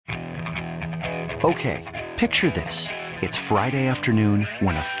Okay, picture this. It's Friday afternoon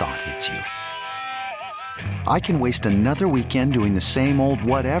when a thought hits you. I can waste another weekend doing the same old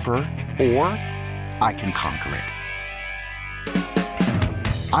whatever, or I can conquer it.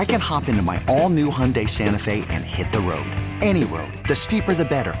 I can hop into my all-new Hyundai Santa Fe and hit the road. Any road. The steeper, the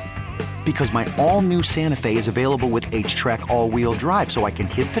better. Because my all-new Santa Fe is available with H-Track all-wheel drive, so I can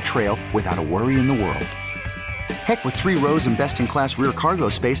hit the trail without a worry in the world. Heck, with 3 rows and best-in-class rear cargo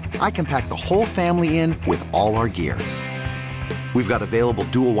space, I can pack the whole family in with all our gear. We've got available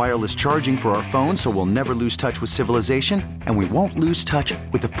dual wireless charging for our phones, so we'll never lose touch with civilization, and we won't lose touch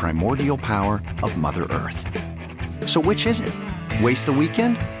with the primordial power of Mother Earth. So which is it? Waste the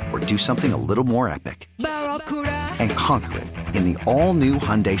weekend or do something a little more epic? And conquer it in the all-new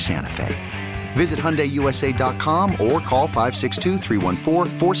Hyundai Santa Fe. Visit HyundaiUSA.com or call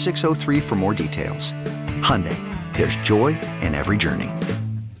 562-314-4603 for more details. Hyundai, there's joy in every journey.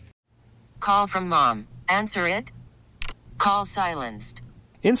 Call from mom. Answer it. Call silenced.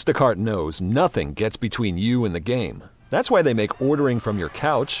 Instacart knows nothing gets between you and the game. That's why they make ordering from your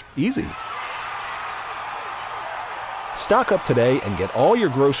couch easy. Stock up today and get all your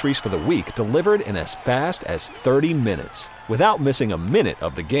groceries for the week delivered in as fast as 30 minutes without missing a minute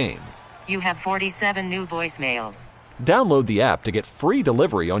of the game. You have 47 new voicemails. Download the app to get free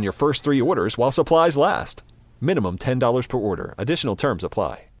delivery on your first 3 orders while supplies last. Minimum $10 per order. Additional terms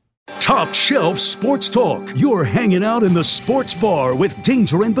apply. Top Shelf Sports Talk. You're hanging out in the sports bar with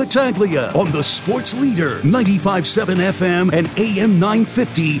Danger and Battaglia on the Sports Leader, 95.7 FM and AM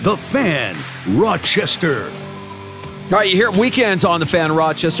 950, The Fan, Rochester. All right, you hear Weekends on The Fan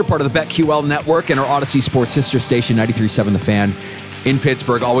Rochester, part of the BetQL network and our Odyssey Sports sister station, 93.7 The Fan in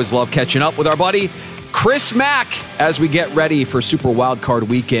Pittsburgh. Always love catching up with our buddy Chris Mack as we get ready for Super Wildcard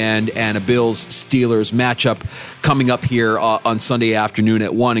Weekend and a Bills-Steelers matchup coming up here on Sunday afternoon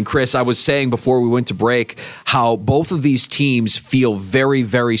at 1. And Chris, I was saying before we went to break how both of these teams feel very,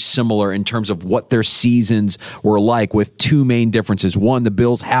 very similar in terms of what their seasons were like, with 2 main differences. 1, the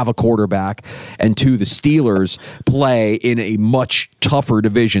Bills have a quarterback, and 2, the Steelers play in a much tougher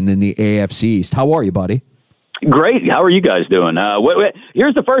division than the AFC East. How are you, buddy? Great. How are you guys doing?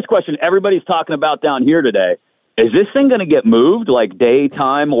 Here's the first question everybody's talking about down here today. Is this thing going to get moved, like day,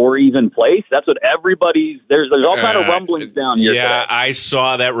 time, or even place? That's what there's all kind of rumblings down here Yeah, today. I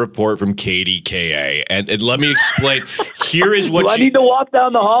saw that report from KDKA, and let me explain. Here is what I need to walk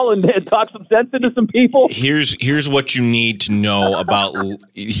down the hall and talk some sense into some people? Here's what you need to know about.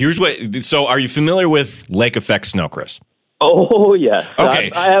 So are you familiar with lake effect snow, Chris? Oh, yes. Okay.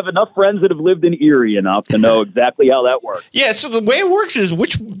 I have enough friends that have lived in Erie enough to know exactly how that works. Yeah, so the way it works is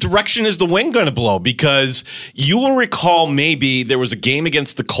which direction is the wind going to blow? Because you will recall maybe there was a game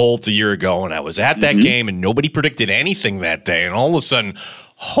against the Colts a year ago, and I was at that game, and nobody predicted anything that day, and all of a sudden,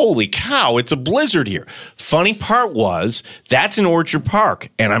 holy cow, it's a blizzard here. Funny part was, that's in Orchard Park,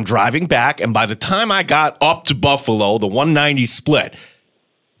 and I'm driving back, and by the time I got up to Buffalo, the 190 split,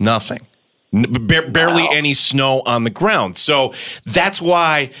 nothing. Barely any snow on the ground. So that's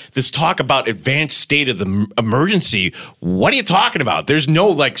why this talk about advanced state of the emergency, what are you talking about? There's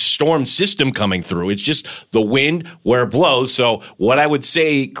no storm system coming through. It's just the wind where it blows. So what I would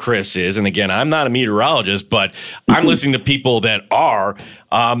say, Chris, is, and again, I'm not a meteorologist, but I'm listening to people that are,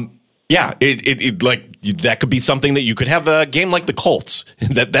 that could be something that you could have a game like the Colts.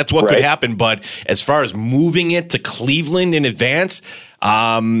 That's what could happen. But as far as moving it to Cleveland in advance,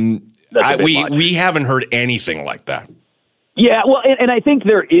 we haven't heard anything like that. Yeah, well, and I think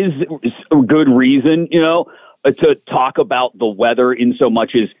there is a good reason, to talk about the weather in so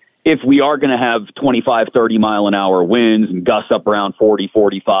much as if we are going to have 25, 30 mile an hour winds and gusts up around 40,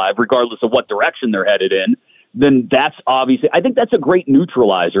 45, regardless of what direction they're headed in, then that's obviously, I think that's a great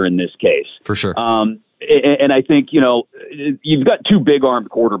neutralizer in this case. For sure. And I think, you've got 2 big armed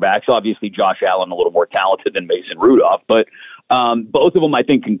quarterbacks, obviously Josh Allen a little more talented than Mason Rudolph, but both of them, I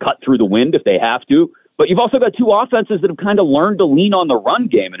think, can cut through the wind if they have to. But you've also got 2 offenses that have kind of learned to lean on the run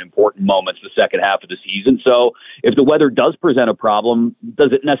game in important moments the second half of the season. So if the weather does present a problem,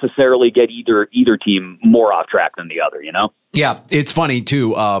 does it necessarily get either team more off track than the other, Yeah, it's funny,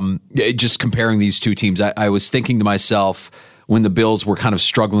 too, just comparing these 2 teams. I was thinking to myself, when the Bills were kind of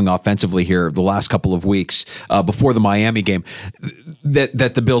struggling offensively here the last couple of weeks before the Miami game,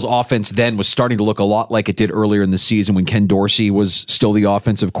 that the Bills offense then was starting to look a lot like it did earlier in the season when Ken Dorsey was still the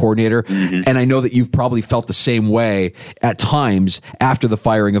offensive coordinator. Mm-hmm. And I know that you've probably felt the same way at times after the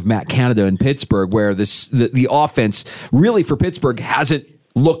firing of Matt Canada in Pittsburgh, where the offense really for Pittsburgh hasn't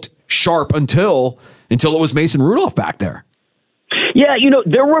looked sharp until it was Mason Rudolph back there. Yeah,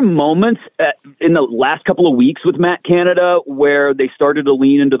 there were moments in the last couple of weeks with Matt Canada where they started to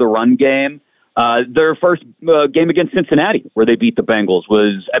lean into the run game. Their first game against Cincinnati, where they beat the Bengals,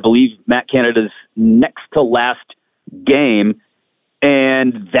 was, I believe, Matt Canada's next to last game.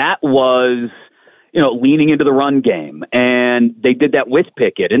 And that was, leaning into the run game. And they did that with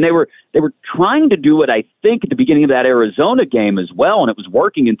Pickett. And they were trying to do it, I think, at the beginning of that Arizona game as well. And it was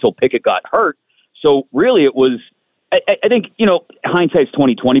working until Pickett got hurt. So really it was, I think, hindsight's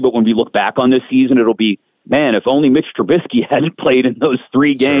 20/20, but when we look back on this season, it'll be, man, if only Mitch Trubisky hadn't played in those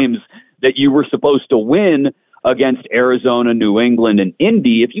 3 games that you were supposed to win against Arizona, New England, and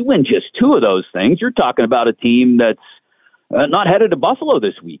Indy. If you win just 2 of those things, you're talking about a team that's not headed to Buffalo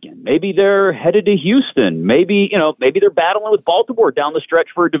this weekend. Maybe they're headed to Houston. Maybe they're battling with Baltimore down the stretch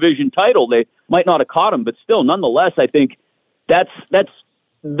for a division title. They might not have caught them, but still, nonetheless, I think that's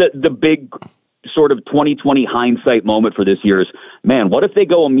the big sort of 2020 hindsight moment for this year is, man, what if they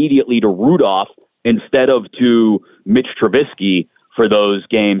go immediately to Rudolph instead of to Mitch Trubisky for those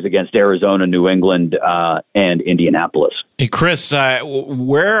games against Arizona, New England, and Indianapolis? Hey, Chris,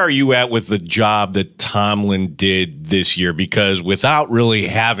 where are you at with the job that Tomlin did this year? Because without really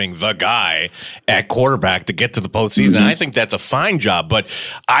having the guy at quarterback to get to the postseason, I think that's a fine job. But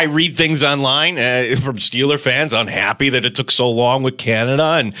I read things online from Steeler fans unhappy that it took so long with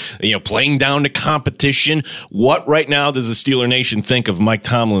Canada and playing down to competition. What right now does the Steeler Nation think of Mike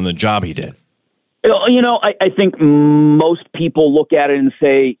Tomlin, the job he did? I think most people look at it and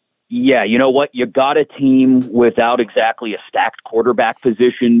say, yeah, you know what? You got a team without exactly a stacked quarterback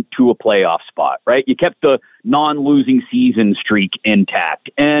position to a playoff spot, right? You kept the non-losing season streak intact.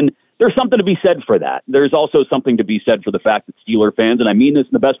 And there's something to be said for that. There's also something to be said for the fact that Steeler fans, and I mean this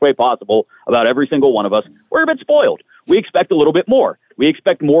in the best way possible about every single one of us, we're a bit spoiled. We expect a little bit more. We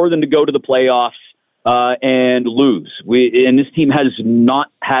expect more than to go to the playoffs and lose. And this team has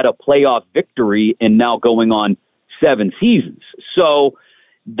not had a playoff victory in now going on 7 seasons. So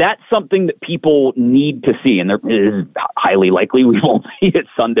that's something that people need to see, and there is highly likely we won't see it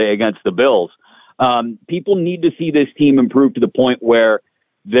Sunday against the Bills. People need to see this team improve to the point where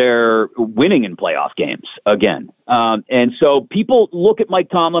they're winning in playoff games again. And so people look at Mike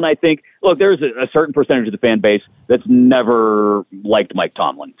Tomlin, I think, look, there's a certain percentage of the fan base that's never liked Mike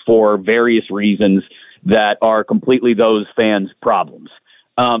Tomlin for various reasons that are completely those fans' problems.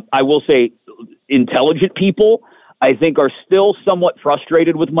 I will say intelligent people, I think, are still somewhat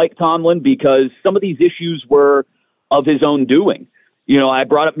frustrated with Mike Tomlin because some of these issues were of his own doing. I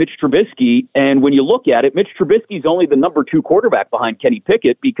brought up Mitch Trubisky, and when you look at it, Mitch Trubisky is only the number 2 quarterback behind Kenny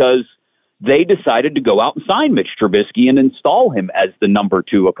Pickett because they decided to go out and sign Mitch Trubisky and install him as the number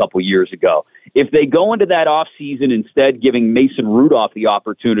 2 a couple years ago. If they go into that offseason instead giving Mason Rudolph the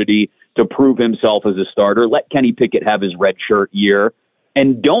opportunity to prove himself as a starter, let Kenny Pickett have his redshirt year,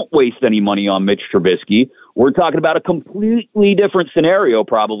 and don't waste any money on Mitch Trubisky, we're talking about a completely different scenario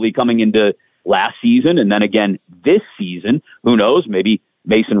probably coming into last season and then again this season. Who knows? Maybe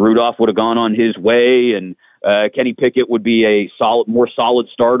Mason Rudolph would have gone on his way and Kenny Pickett would be a more solid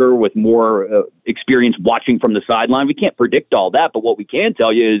starter with more experience watching from the sideline. We can't predict all that, but what we can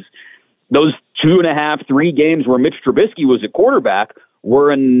tell you is those 2.5, 3 games where Mitch Trubisky was at quarterback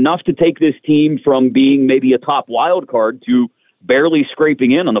were enough to take this team from being maybe a top wild card to barely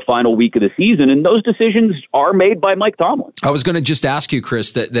scraping in on the final week of the season, and those decisions are made by Mike Tomlin. I was going to just ask you,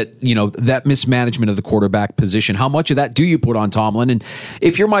 Chris, that mismanagement of the quarterback position, how much of that do you put on Tomlin? And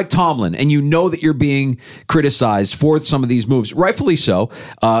if you're Mike Tomlin and you know that you're being criticized for some of these moves, rightfully so,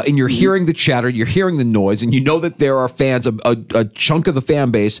 and you're hearing the chatter, you're hearing the noise, and you know that there are fans, a chunk of the fan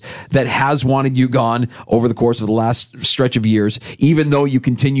base that has wanted you gone over the course of the last stretch of years, even though you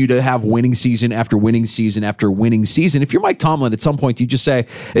continue to have winning season after winning season after winning season. If you're Mike Tomlin, at some point you just say,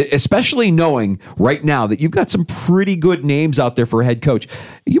 especially knowing right now that you've got some pretty good names out there for a head coach,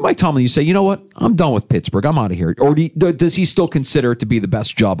 you Mike Tomlin, you say, you know what, I'm done with Pittsburgh, I'm out of here. Or does he still consider it to be the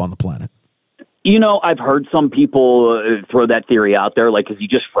best job on the planet? I've heard some people throw that theory out there, like, is he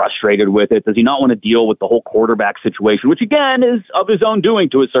just frustrated with it? Does he not want to deal with the whole quarterback situation, which again is of his own doing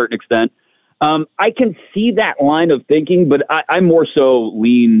to a certain extent? I can see that line of thinking, but I more so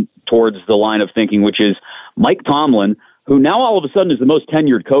lean towards the line of thinking, which is Mike Tomlin, who now all of a sudden is the most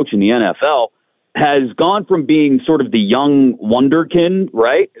tenured coach in the NFL, has gone from being sort of the young wonderkin,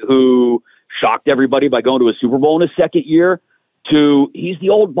 right, who shocked everybody by going to a Super Bowl in his second year, to he's the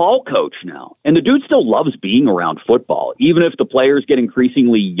old ball coach now. And the dude still loves being around football, even if the players get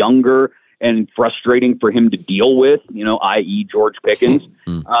increasingly younger and frustrating for him to deal with, i.e. George Pickens.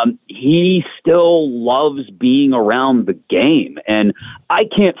 He still loves being around the game. And I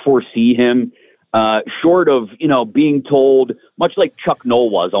can't foresee him short of, being told, much like Chuck Noll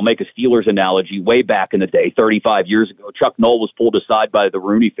was, I'll make a Steelers analogy, way back in the day, 35 years ago. Chuck Noll was pulled aside by the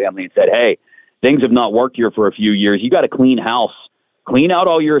Rooney family and said, hey, things have not worked here for a few years. You got to clean house, clean out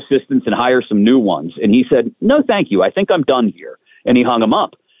all your assistants and hire some new ones. And he said, no, thank you. I think I'm done here. And he hung him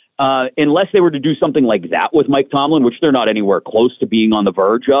up. Unless they were to do something like that with Mike Tomlin, which they're not anywhere close to being on the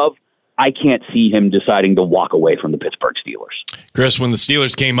verge of, I can't see him deciding to walk away from the Pittsburgh Steelers. Chris, when the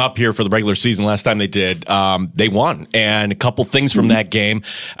Steelers came up here for the regular season last time they did, they won. And a couple things from that game.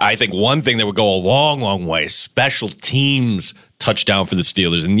 I think one thing that would go a long, long way, special teams touchdown for the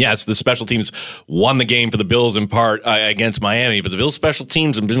Steelers. And yes, the special teams won the game for the Bills in part against Miami, but the Bills special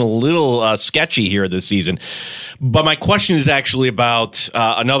teams have been a little sketchy here this season. But my question is actually about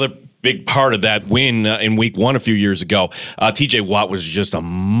another big part of that win in week 1 a few years ago. TJ Watt was just a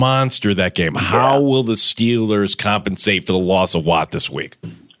monster that game. How will the Steelers compensate for the loss of Watt this week?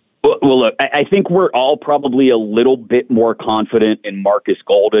 Well, look, I think we're all probably a little bit more confident in Marcus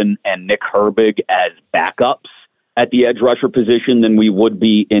Golden and Nick Herbig as backups at the edge rusher position than we would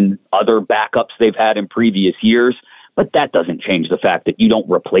be in other backups they've had in previous years. But that doesn't change the fact that you don't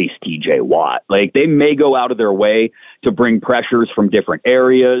replace TJ Watt. Like, they may go out of their way to bring pressures from different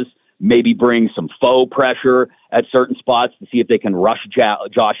areas, maybe bring some faux pressure at certain spots to see if they can rush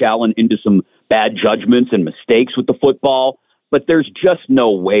Josh Allen into some bad judgments and mistakes with the football. But there's just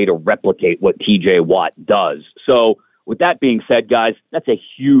no way to replicate what TJ Watt does. So with that being said, guys, that's a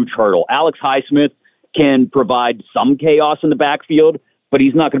huge hurdle. Alex Highsmith can provide some chaos in the backfield, but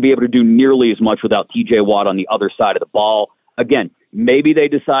he's not going to be able to do nearly as much without TJ Watt on the other side of the ball. Again, maybe they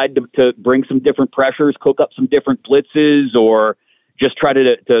decide to bring some different pressures, cook up some different blitzes, or just try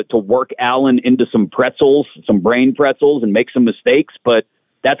to work Allen into some pretzels, some brain pretzels, and make some mistakes. But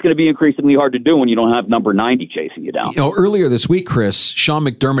that's going to be increasingly hard to do when you don't have number 90 chasing you down. You know, earlier this week, Chris, Sean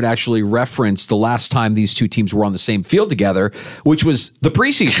McDermott actually referenced the last time these two teams were on the same field together, which was the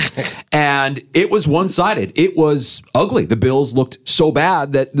preseason. And it was one-sided. It was ugly. The Bills looked so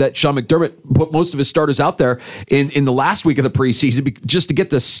bad that Sean McDermott put most of his starters out there in the last week of the preseason just to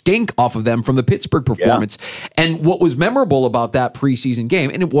get the stink off of them from the Pittsburgh performance. Yeah. And what was memorable about that preseason game,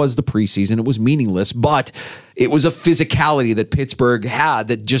 and it was the preseason, it was meaningless, but it was a physicality that Pittsburgh had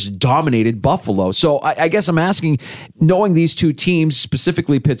that just dominated Buffalo. So I guess I'm asking, knowing these two teams,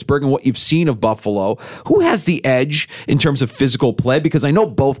 specifically Pittsburgh, and what you've seen of Buffalo, who has the edge in terms of physical play? Because I know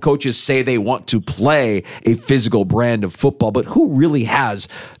both coaches say they want to play a physical brand of football, but who really has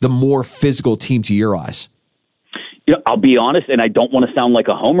the more physical team to your eyes? You know, I'll be honest, and I don't want to sound like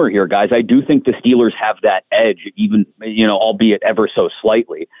a homer here, guys. I do think the Steelers have that edge, even, albeit ever so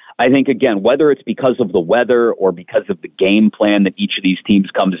slightly. I think, again, whether it's because of the weather or because of the game plan that each of these teams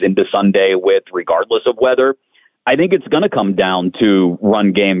comes into Sunday with, regardless of weather, I think it's going to come down to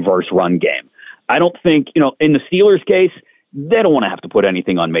run game versus run game. I don't think, in the Steelers' case, they don't want to have to put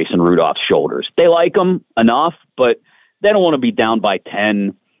anything on Mason Rudolph's shoulders. They like him enough, but they don't want to be down by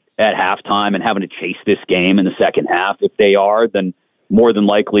 10 at halftime and having to chase this game in the second half. If they are, then more than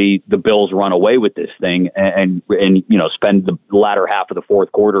likely the Bills run away with this thing and spend the latter half of the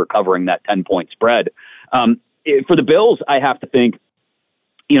fourth quarter covering that 10-point spread. For the Bills, I have to think,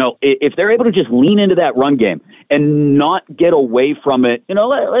 if they're able to just lean into that run game and not get away from it,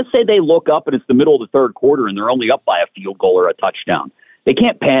 let's say they look up and it's the middle of the third quarter and they're only up by a field goal or a touchdown. They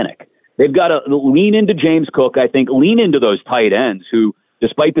can't panic. They've got to lean into James Cook, I think, lean into those tight ends who,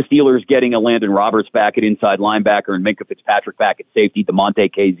 despite the Steelers getting a Landon Roberts back at inside linebacker and Minkah Fitzpatrick back at safety,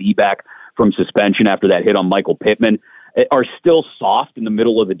 DeMonte KZ back from suspension after that hit on Michael Pittman, are still soft in the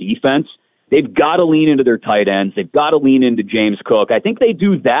middle of the defense. They've got to lean into their tight ends. They've got to lean into James Cook. I think they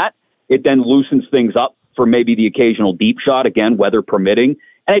do that. It then loosens things up for maybe the occasional deep shot, again, weather permitting.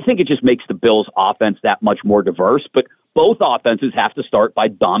 And I think it just makes the Bills' offense that much more diverse. But both offenses have to start by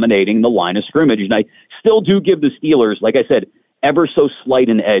dominating the line of scrimmage. And I still do give the Steelers, like I said, ever so slight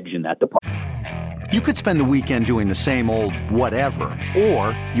an edge in that department. You could spend the weekend doing the same old whatever,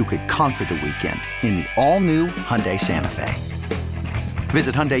 or you could conquer the weekend in the all-new Hyundai Santa Fe.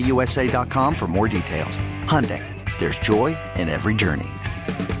 Visit HyundaiUSA.com for more details. Hyundai, there's joy in every journey.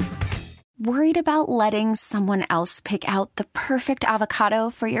 Worried about letting someone else pick out the perfect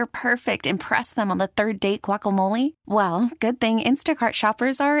avocado for your perfect impress them on the third date guacamole? Well, good thing Instacart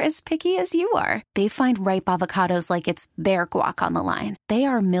shoppers are as picky as you are. They find ripe avocados like it's their guac on the line. They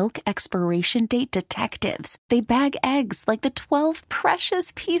are milk expiration date detectives. They bag eggs like the 12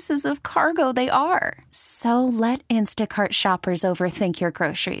 precious pieces of cargo they are. So let Instacart shoppers overthink your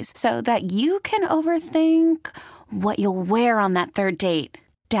groceries so that you can overthink what you'll wear on that third date.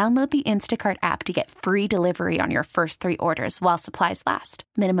 Download the Instacart app to get free delivery on your first 3 orders while supplies last.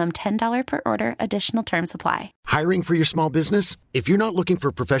 Minimum $10 per order. Additional terms apply. Hiring for your small business? If you're not looking for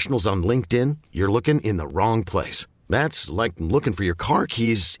professionals on LinkedIn, you're looking in the wrong place. That's like looking for your car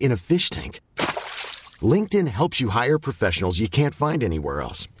keys in a fish tank. LinkedIn helps you hire professionals you can't find anywhere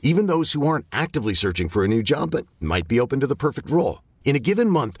else, even those who aren't actively searching for a new job but might be open to the perfect role. In a given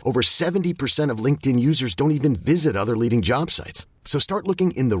month, over 70% of LinkedIn users don't even visit other leading job sites. So start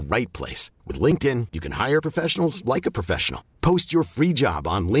looking in the right place. With LinkedIn, you can hire professionals like a professional. Post your free job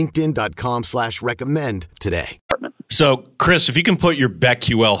on linkedin.com/recommend today. So, Chris, if you can put your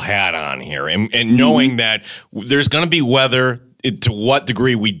BetQL hat on here and knowing that there's going to be weather, to what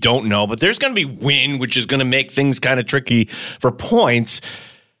degree we don't know, but there's going to be wind, which is going to make things kind of tricky for points.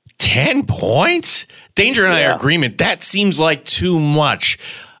 10 points? Danger and I are agreement. That seems like too much.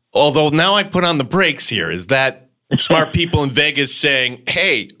 Although now I put on the brakes here. Is that smart people in Vegas saying,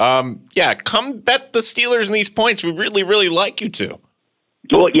 hey, come bet the Steelers in these points. We really, really like you to.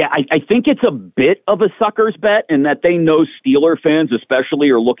 Well, yeah, I think it's a bit of a sucker's bet in that they know Steeler fans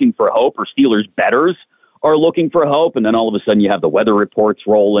especially are looking for hope, or Steelers bettors are looking for hope, and then all of a sudden you have the weather reports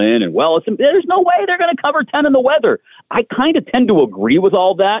roll in, and there's no way they're going to cover 10 in the weather. I kind of tend to agree with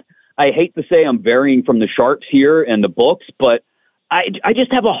all that. I hate to say I'm varying from the sharps here and the books, but I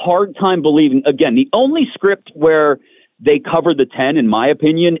just have a hard time believing. Again, the only script where they cover the 10, in my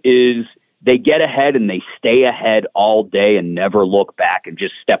opinion, is they get ahead and they stay ahead all day and never look back and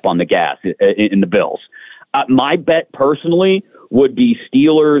just step on the gas in the Bills. My bet personally would be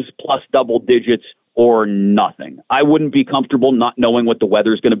Steelers plus double digits or nothing. I wouldn't be comfortable not knowing what the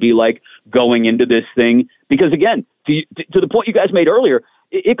weather is going to be like going into this thing. Because again, to the point you guys made earlier,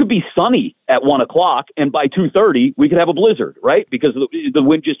 it could be sunny at 1 o'clock and by 2:30 we could have a blizzard, right? Because the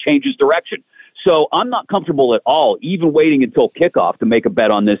wind just changes direction. So I'm not comfortable at all, even waiting until kickoff to make a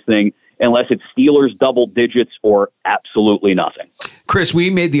bet on this thing, unless it's Steelers double digits or absolutely nothing. Chris, we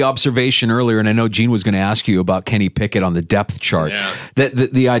made the observation earlier, and I know Gene was going to ask you about Kenny Pickett on the depth chart. Yeah.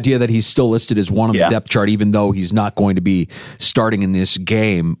 That the idea that he's still listed as one on the depth chart, even though he's not going to be starting in this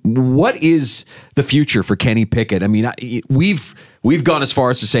game. What is the future for Kenny Pickett? I mean, we've gone as far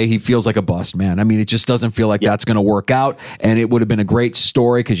as to say he feels like a bust, man. I mean, it just doesn't feel like that's going to work out. And it would have been a great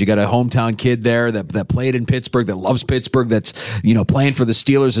story because you got a hometown kid there that played in Pittsburgh, that loves Pittsburgh, that's playing for the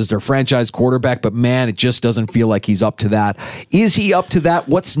Steelers as their franchise quarterback. But man, it just doesn't feel like he's up to that. Is he up to that?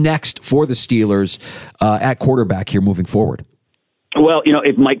 What's next for the Steelers at quarterback here moving forward? Well,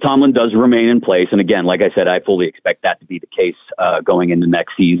 if Mike Tomlin does remain in place, and again, like I said, I fully expect that to be the case going into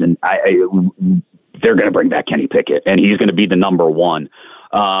next season, they're going to bring back Kenny Pickett, and he's going to be the number one.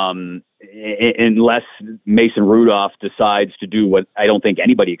 Unless Mason Rudolph decides to do what I don't think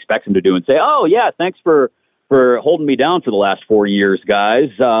anybody expects him to do and say, oh, yeah, thanks for holding me down for the last 4 years, guys.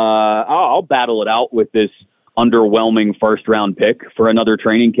 I'll battle it out with this underwhelming first-round pick for another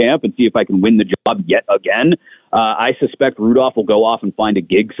training camp and see if I can win the job yet again. I suspect Rudolph will go off and find a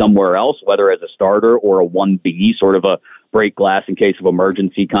gig somewhere else, whether as a starter or a 1B, sort of a break glass in case of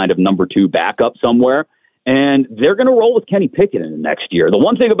emergency kind of number 2 backup somewhere. And they're going to roll with Kenny Pickett in the next year. The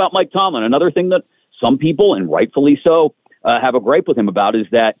one thing about Mike Tomlin, another thing that some people, and rightfully so, have a gripe with him about is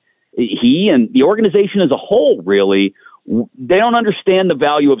that he and the organization as a whole, really, they don't understand the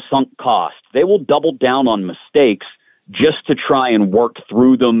value of sunk cost. They will double down on mistakes just to try and work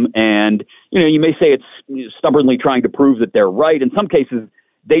through them. And, you may say it's stubbornly trying to prove that they're right. In some cases,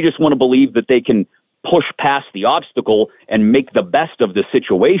 they just want to believe that they can push past the obstacle and make the best of the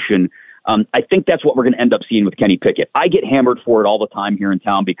situation. I think that's what we're going to end up seeing with Kenny Pickett. I get hammered for it all the time here in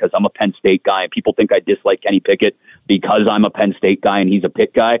town because I'm a Penn State guy and people think I dislike Kenny Pickett because I'm a Penn State guy and he's a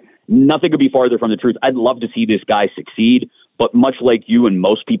Pitt guy. Nothing could be farther from the truth. I'd love to see this guy succeed, but much like you and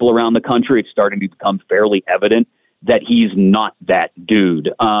most people around the country, it's starting to become fairly evident that he's not that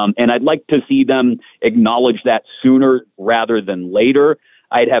dude. And I'd like to see them acknowledge that sooner rather than later.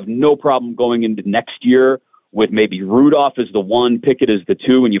 I'd have no problem going into next year with maybe Rudolph as the 1, Pickett as the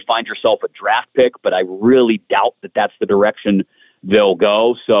 2, and you find yourself a draft pick, but I really doubt that that's the direction they'll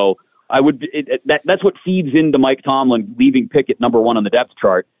go. So that's what feeds into Mike Tomlin leaving Pickett number 1 on the depth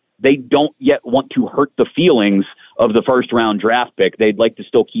chart. They don't yet want to hurt the feelings of the first-round draft pick. They'd like to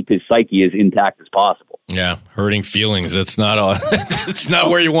still keep his psyche as intact as possible. Yeah, hurting feelings. That's not it's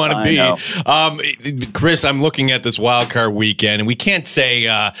not where you want to be. Chris, I'm looking at this wild card weekend, and we can't say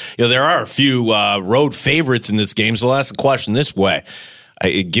there are a few road favorites in this game. So I'll ask the question this way: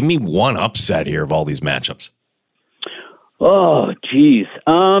 give me one upset here of all these matchups. Oh, geez.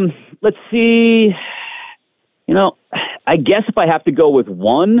 Let's see. I guess if I have to go with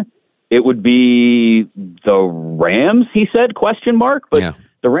one, it would be the Rams, he said, ? But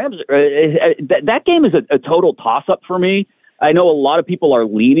the Rams, that game is a total toss-up for me. I know a lot of people are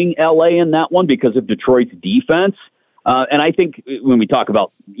leaning L.A. in that one because of Detroit's defense. And I think when we talk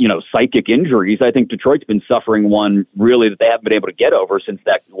about, psychic injuries, I think Detroit's been suffering one really that they haven't been able to get over since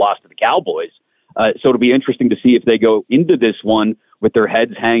that loss to the Cowboys So it'll be interesting to see if they go into this one with their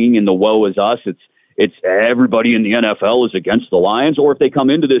heads hanging in the woe is us. It's everybody in the NFL is against the Lions, or if they come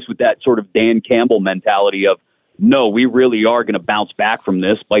into this with that sort of Dan Campbell mentality of, no, we really are going to bounce back from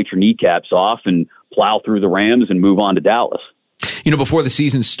this, bite your kneecaps off, and plow through the Rams and move on to Dallas. Before the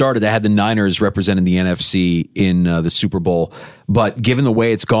season started, I had the Niners representing the NFC in the Super Bowl. But given the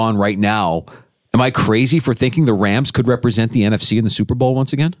way it's gone right now, am I crazy for thinking the Rams could represent the NFC in the Super Bowl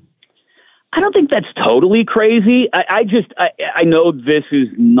once again? I don't think that's totally crazy. I know this is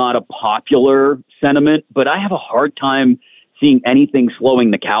not a popular sentiment, but I have a hard time seeing anything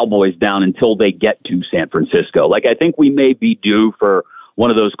slowing the Cowboys down until they get to San Francisco. Like, I think we may be due for one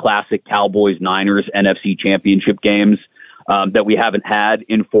of those classic Cowboys-Niners NFC championship games that we haven't had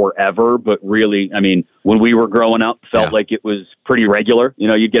in forever. But really, I mean, when we were growing up, felt like it was pretty regular.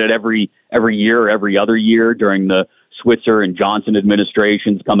 You'd get it every year or every other year during the Switzer and Johnson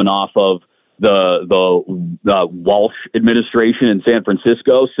administrations, coming off of the Walsh administration in San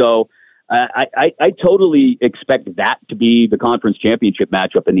Francisco. So I totally expect that to be the conference championship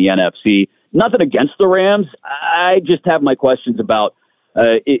matchup in the NFC. Nothing against the Rams. I just have my questions about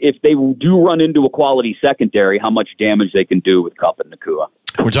if they do run into a quality secondary, how much damage they can do with Kupp and Nacua.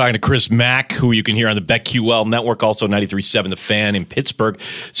 We're talking to Chris Mack, who you can hear on the BetQL network, also 93.7 The Fan in Pittsburgh.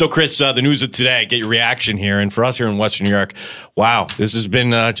 So, Chris, the news of today, get your reaction here. And for us here in Western New York, wow, this has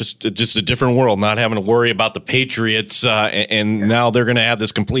been just a different world, not having to worry about the Patriots. And now they're going to have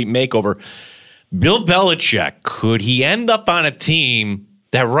this complete makeover. Bill Belichick, could he end up on a team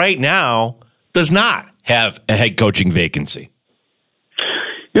that right now does not have a head coaching vacancy?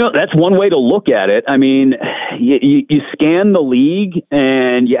 That's one way to look at it. I mean, you scan the league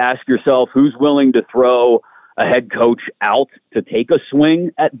and you ask yourself who's willing to throw a head coach out to take a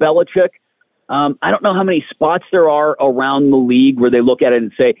swing at Belichick. I don't know how many spots there are around the league where they look at it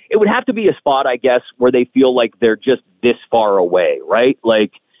and say, it would have to be a spot, I guess, where they feel like they're just this far away, right?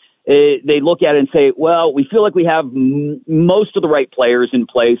 Like they look at it and say, well, we feel like we have most of the right players in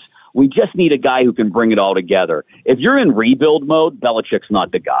place. We just need a guy who can bring it all together. If you're in rebuild mode, Belichick's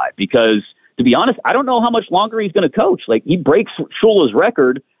not the guy because, to be honest, I don't know how much longer he's going to coach. Like, he breaks Shula's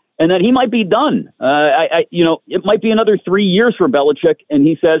record, and then he might be done. It might be another 3 years for Belichick, and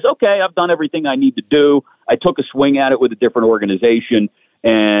he says, okay, I've done everything I need to do. I took a swing at it with a different organization,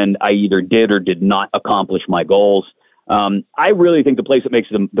 and I either did or did not accomplish my goals. I really think the place that makes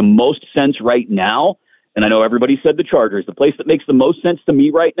the most sense right now, and I know everybody said the Chargers, the place that makes the most sense to me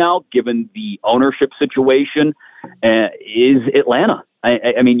right now, given the ownership situation, is Atlanta.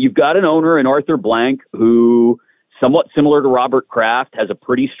 I mean, you've got an owner in Arthur Blank who, somewhat similar to Robert Kraft, has a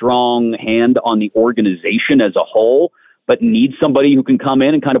pretty strong hand on the organization as a whole, but needs somebody who can come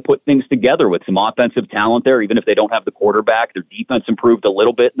in and kind of put things together with some offensive talent there, even if they don't have the quarterback. Their defense improved a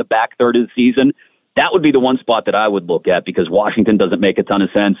little bit in the back third of the season. That would be the one spot that I would look at because Washington doesn't make a ton of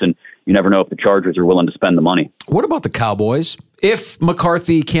sense, and you never know if the Chargers are willing to spend the money. What about the Cowboys? If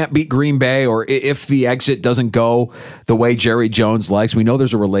McCarthy can't beat Green Bay, or if the exit doesn't go the way Jerry Jones likes, we know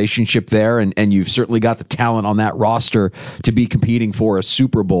there's a relationship there, and you've certainly got the talent on that roster to be competing for a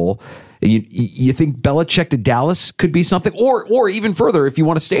Super Bowl. You think Belichick to Dallas could be something? Or even further, if you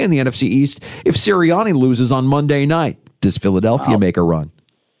want to stay in the NFC East, if Sirianni loses on Monday night, does Philadelphia make a run?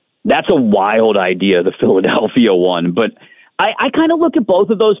 That's a wild idea, the Philadelphia one. But I kind of look at both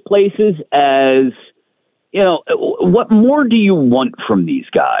of those places as, what more do you want from these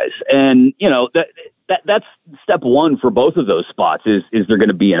guys? And, that's step one for both of those spots is there going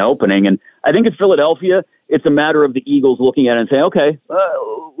to be an opening? And I think in Philadelphia, it's a matter of the Eagles looking at it and saying, okay,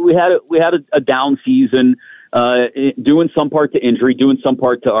 we had a down season, doing some part to injury, doing some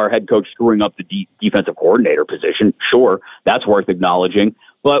part to our head coach screwing up the defensive coordinator position. Sure, that's worth acknowledging.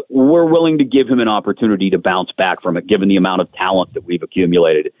 But we're willing to give him an opportunity to bounce back from it, given the amount of talent that we've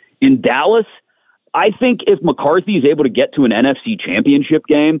accumulated. In Dallas, I think if McCarthy is able to get to an NFC championship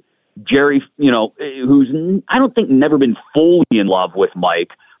game, Jerry, who's, I don't think, never been fully in love with Mike,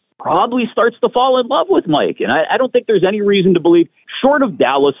 probably starts to fall in love with Mike. And I don't think there's any reason to believe, short of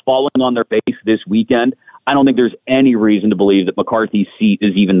Dallas falling on their face this weekend, I don't think there's any reason to believe that McCarthy's seat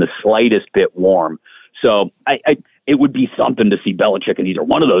is even the slightest bit warm. So it would be something to see Belichick in either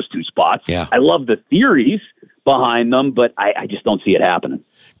one of those two spots. Yeah. I love the theories behind them, but I just don't see it happening.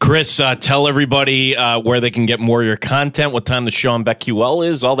 Chris, tell everybody where they can get more of your content, what time the show on BetQL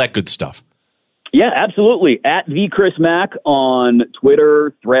is, all that good stuff. Yeah, absolutely. At the Chris Mack on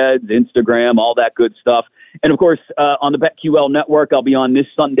Twitter, Threads, Instagram, all that good stuff. And, of course, on the BetQL network, I'll be on this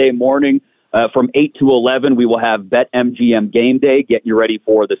Sunday morning from 8 to 11. We will have BetMGM Game Day, getting you ready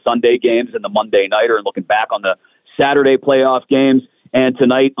for the Sunday games and the Monday nighter and looking back on the Saturday playoff games. And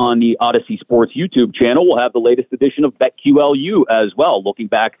tonight on the Odyssey Sports YouTube channel, we'll have the latest edition of BetQLU as well, looking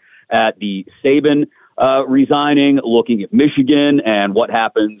back at the Saban resigning, looking at Michigan and what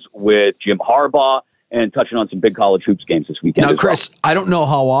happens with Jim Harbaugh, and touching on some big college hoops games this weekend. Now, Chris, I don't know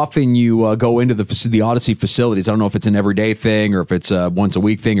how often you go into the Odyssey facilities. I don't know if it's an everyday thing or if it's a once a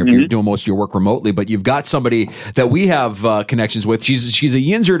week thing or if you're doing most of your work remotely, but you've got somebody that we have connections with. She's a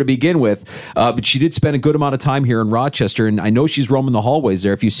Yinzer to begin with, but she did spend a good amount of time here in Rochester, and I know she's roaming the hallways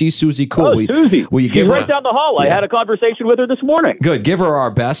there. If you see Susie Cool, Susie. Will you she's give her right down the hall. Yeah. I had a conversation with her this morning. Good. Give her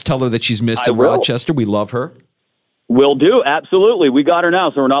our best. Tell her that she's missed in Rochester. We love her. Will do. Absolutely. We got her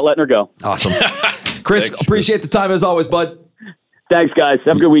now, so we're not letting her go. Awesome. Chris, Thanks, appreciate the time as always, bud. Thanks, guys.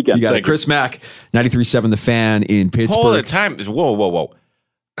 Have a good weekend. You got it. Chris Mack, 93.7 The Fan in Pittsburgh. Hold the time. Whoa.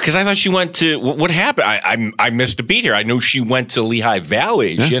 Because I thought she went to, what happened? I missed a beat here. I know she went to Lehigh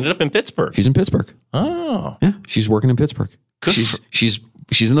Valley. Yeah. She ended up in Pittsburgh. She's in Pittsburgh. Oh. Yeah, she's working in Pittsburgh. She's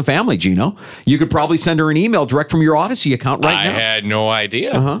in the family, Gino. You could probably send her an email direct from your Odyssey account right now. I had no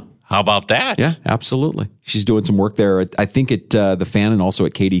idea. How about that? Yeah, absolutely. She's doing some work there, I think, at The Fan and also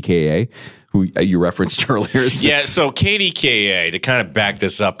at KDKA, who you referenced earlier. Yeah, so KDKA, to kind of back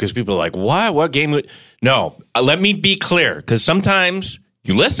this up, because people are like, what game? No, let me be clear, because sometimes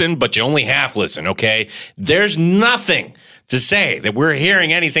you listen, but you only half listen, okay? There's nothing to say that we're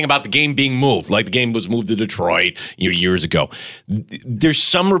hearing anything about the game being moved, like the game was moved to Detroit years ago. There's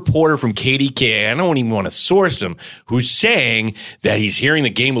some reporter from KDKA, I don't even want to source him, who's saying that he's hearing the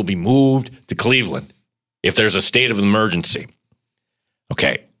game will be moved to Cleveland if there's a state of emergency.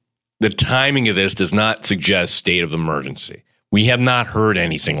 Okay, the timing of this does not suggest state of emergency. We have not heard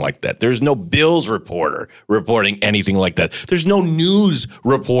anything like that. There's no Bills reporter reporting anything like that. There's no news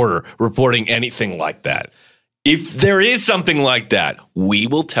reporter reporting anything like that. If there is something like that, we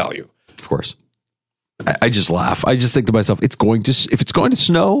will tell you. Of course. I just laugh. I just think to myself, if it's going to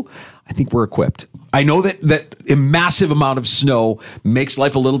snow, I think we're equipped. I know that a massive amount of snow makes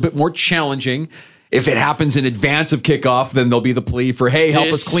life a little bit more challenging. If it happens in advance of kickoff, then there'll be the plea for, hey,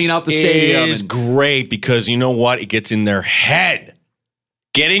 help us clean out the stadium. It is great because you know what? It gets in their head.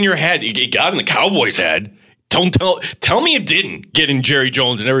 Get in your head. It got in the Cowboys' head. Don't tell me it didn't get in Jerry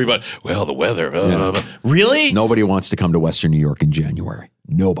Jones and everybody. Well, the weather. Really? Nobody wants to come to Western New York in January.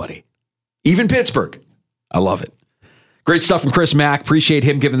 Nobody. Even Pittsburgh. I love it. Great stuff from Chris Mack. Appreciate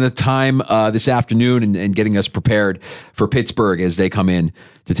him giving the time this afternoon and getting us prepared for Pittsburgh as they come in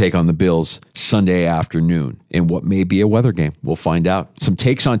to take on the Bills Sunday afternoon in what may be a weather game. We'll find out. Some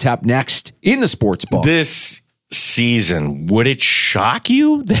takes on tap next in the Sports Ball. This season, would it shock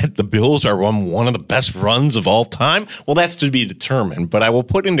you that the Bills are on one of the best runs of all time? Well, that's to be determined, but I will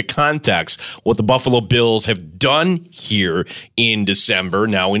put into context what the Buffalo Bills have done here in December,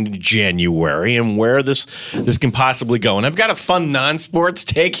 now into January, and where this can possibly go. And I've got a fun non-sports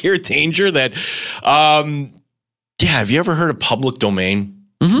take here, Danger, that, have you ever heard of public domain?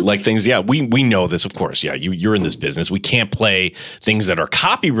 Mm-hmm. Like things, we know this, of course. Yeah, you're in this business. We can't play things that are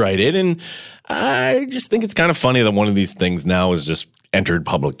copyrighted, and I just think it's kind of funny that one of these things now is just entered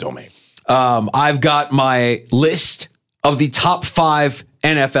public domain. I've got my list of the top 5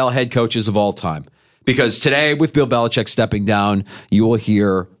 NFL head coaches of all time. Because today, with Bill Belichick stepping down, you will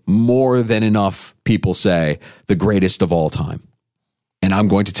hear more than enough people say the greatest of all time. And I'm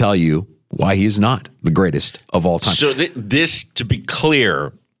going to tell you why he is not the greatest of all time. So this, to be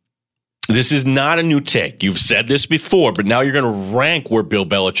clear, this is not a new take. You've said this before, but now you're going to rank where Bill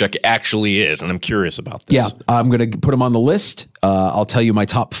Belichick actually is, and I'm curious about this. Yeah, I'm going to put him on the list. I'll tell you my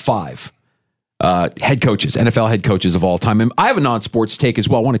top 5 head coaches, NFL head coaches of all time. And I have a non-sports take as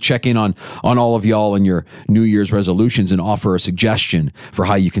well. I want to check in on all of y'all and your New Year's resolutions and offer a suggestion for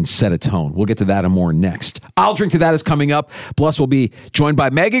how you can set a tone. We'll get to that and more next. I'll Drink to That is coming up. Plus, we'll be joined by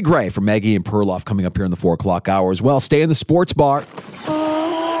Maggie Gray from Maggie and Perloff coming up here in the 4 o'clock hour as well. Stay in the sports bar.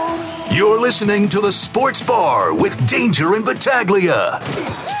 You're listening to the Sports Bar with Danger and Battaglia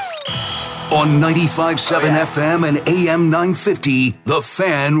on 95.7 FM and AM 950, The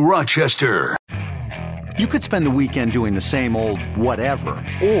Fan, Rochester. You could spend the weekend doing the same old whatever,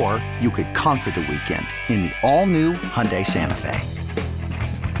 or you could conquer the weekend in the all-new Hyundai Santa Fe.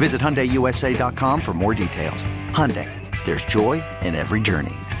 Visit HyundaiUSA.com for more details. Hyundai, there's joy in every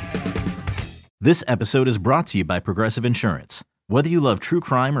journey. This episode is brought to you by Progressive Insurance. Whether you love true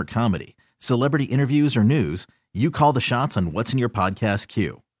crime or comedy, celebrity interviews or news, you call the shots on what's in your podcast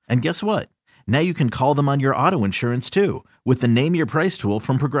queue. And guess what? Now you can call them on your auto insurance too with the Name Your Price tool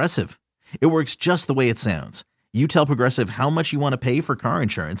from Progressive. It works just the way it sounds. You tell Progressive how much you want to pay for car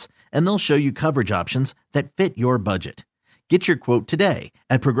insurance, and they'll show you coverage options that fit your budget. Get your quote today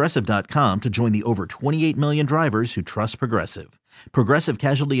at Progressive.com to join the over 28 million drivers who trust Progressive. Progressive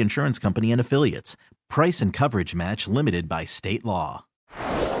Casualty Insurance Company and Affiliates. Price and coverage match limited by state law.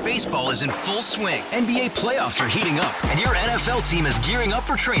 Baseball is in full swing. NBA playoffs are heating up, and your NFL team is gearing up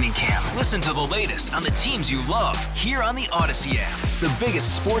for training camp. Listen to the latest on the teams you love here on the Odyssey app. The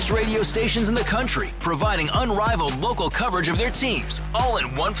biggest sports radio stations in the country, providing unrivaled local coverage of their teams, all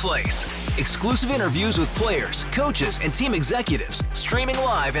in one place. Exclusive interviews with players, coaches, and team executives, streaming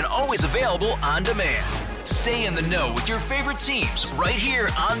live and always available on demand. Stay in the know with your favorite teams right here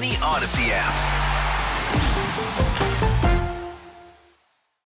on the Odyssey app.